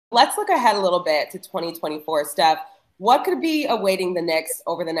let's look ahead a little bit to 2024. Steph, what could be awaiting the Knicks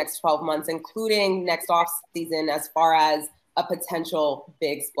over the next 12 months, including next offseason, as far as a potential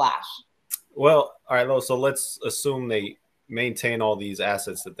big splash? Well, all right, so let's assume they maintain all these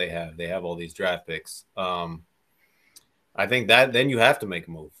assets that they have. They have all these draft picks. I think that then you have to make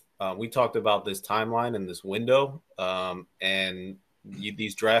a move. We talked about this timeline and this window, and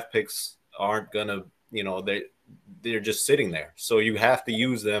these draft picks aren't gonna, they're just sitting there. So you have to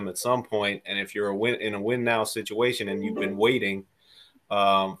use them at some point. And if you're in a win now situation and you've been waiting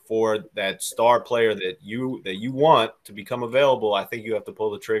for that star player that you want to become available, I think you have to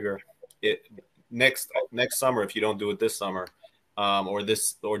pull the trigger next summer if you don't do it this summer, or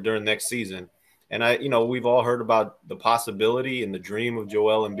during next season. And we've all heard about the possibility and the dream of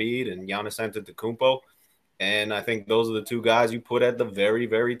Joel Embiid and Giannis Antetokounmpo. And I think those are the two guys you put at the very,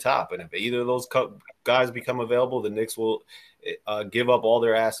 very top. And if either of those guys become available, the Knicks will give up all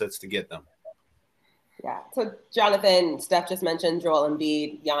their assets to get them. Yeah. So, Jonathan, Steph just mentioned Joel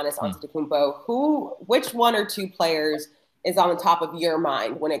Embiid, Giannis Antetokounmpo. Which one or two players is on the top of your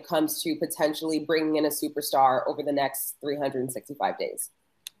mind when it comes to potentially bringing in a superstar over the next 365 days?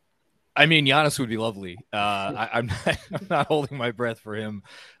 I mean, Giannis would be lovely. I'm not holding my breath for him.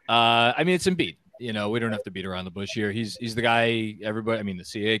 I mean, it's Embiid. We don't have to beat around the bush here. He's the guy everybody, I mean, the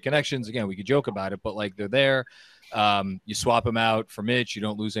CAA connections, again, we could joke about it, but like they're there. You swap him out for Mitch. You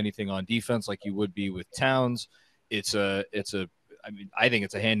don't lose anything on defense like you would be with Towns. I think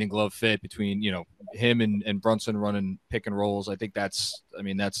it's a hand in glove fit between, him and Brunson running pick and rolls. I think that's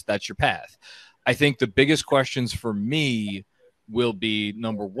your path. I think the biggest questions for me will be,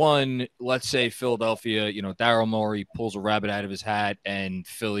 number one, let's say Philadelphia, Daryl Morey pulls a rabbit out of his hat and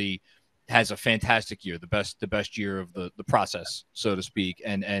Philly has a fantastic year, the best year of the process, so to speak.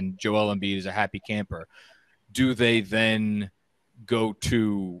 And Joel Embiid is a happy camper. Do they then go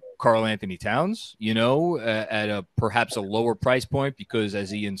to Karl-Anthony Towns, at a perhaps a lower price point? Because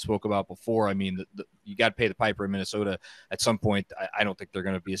as Ian spoke about before, I mean, you got to pay the piper in Minnesota at some point. I don't think they're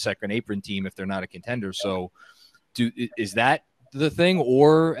going to be a second apron team if they're not a contender. So is that the thing?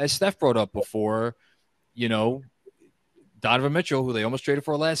 Or as Steph brought up before, Donovan Mitchell, who they almost traded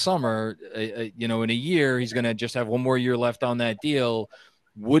for last summer, in a year, he's going to just have one more year left on that deal.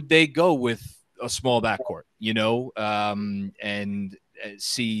 Would they go with a small backcourt, and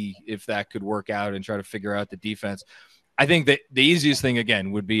see if that could work out and try to figure out the defense? I think that the easiest thing,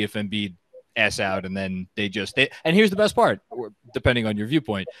 again, would be if Embiid ass out and then and here's the best part, depending on your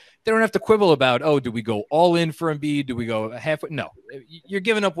viewpoint, they don't have to quibble about, do we go all in for Embiid? Do we go halfway? No, you're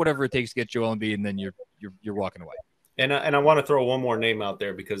giving up whatever it takes to get Joel Embiid, and then you're walking away. And I want to throw one more name out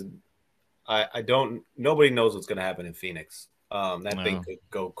there because nobody knows what's going to happen in Phoenix. That thing could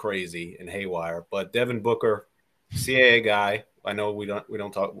go crazy and haywire. But Devin Booker, CAA guy, I know we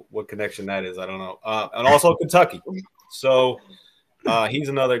don't talk what connection that is. I don't know. And also Kentucky. So he's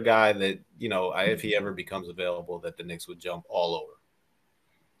another guy that, if he ever becomes available, that the Knicks would jump all over.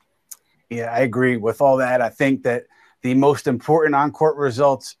 Yeah, I agree with all that. I think that the most important on-court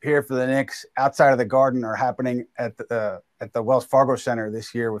results here for the Knicks outside of the Garden are happening at the Wells Fargo Center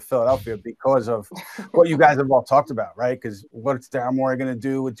this year with Philadelphia because of what you guys have all talked about, right? Because what's Daryl Morey going to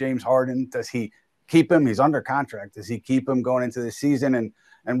do with James Harden? Does he keep him? He's under contract. Does he keep him going into the season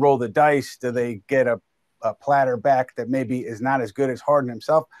and roll the dice? Do they get a platter back that maybe is not as good as Harden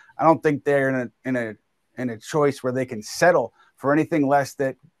himself? I don't think they're in a choice where they can settle for anything less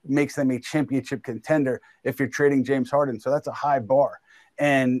that makes them a championship contender if you're trading James Harden. So that's a high bar.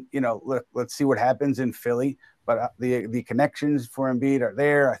 And, look, let's see what happens in Philly. But the connections for Embiid are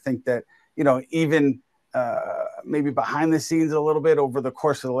there. I think that, even maybe behind the scenes a little bit over the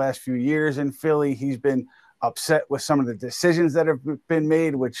course of the last few years in Philly, he's been upset with some of the decisions that have been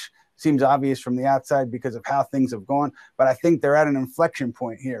made, which seems obvious from the outside because of how things have gone. But I think they're at an inflection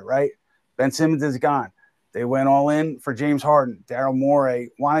point here, right? Ben Simmons is gone. They went all in for James Harden. Daryl Morey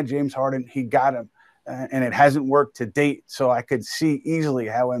wanted James Harden. He got him. And it hasn't worked to date. So I could see easily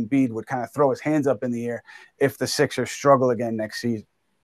how Embiid would kind of throw his hands up in the air if the Sixers struggle again next season.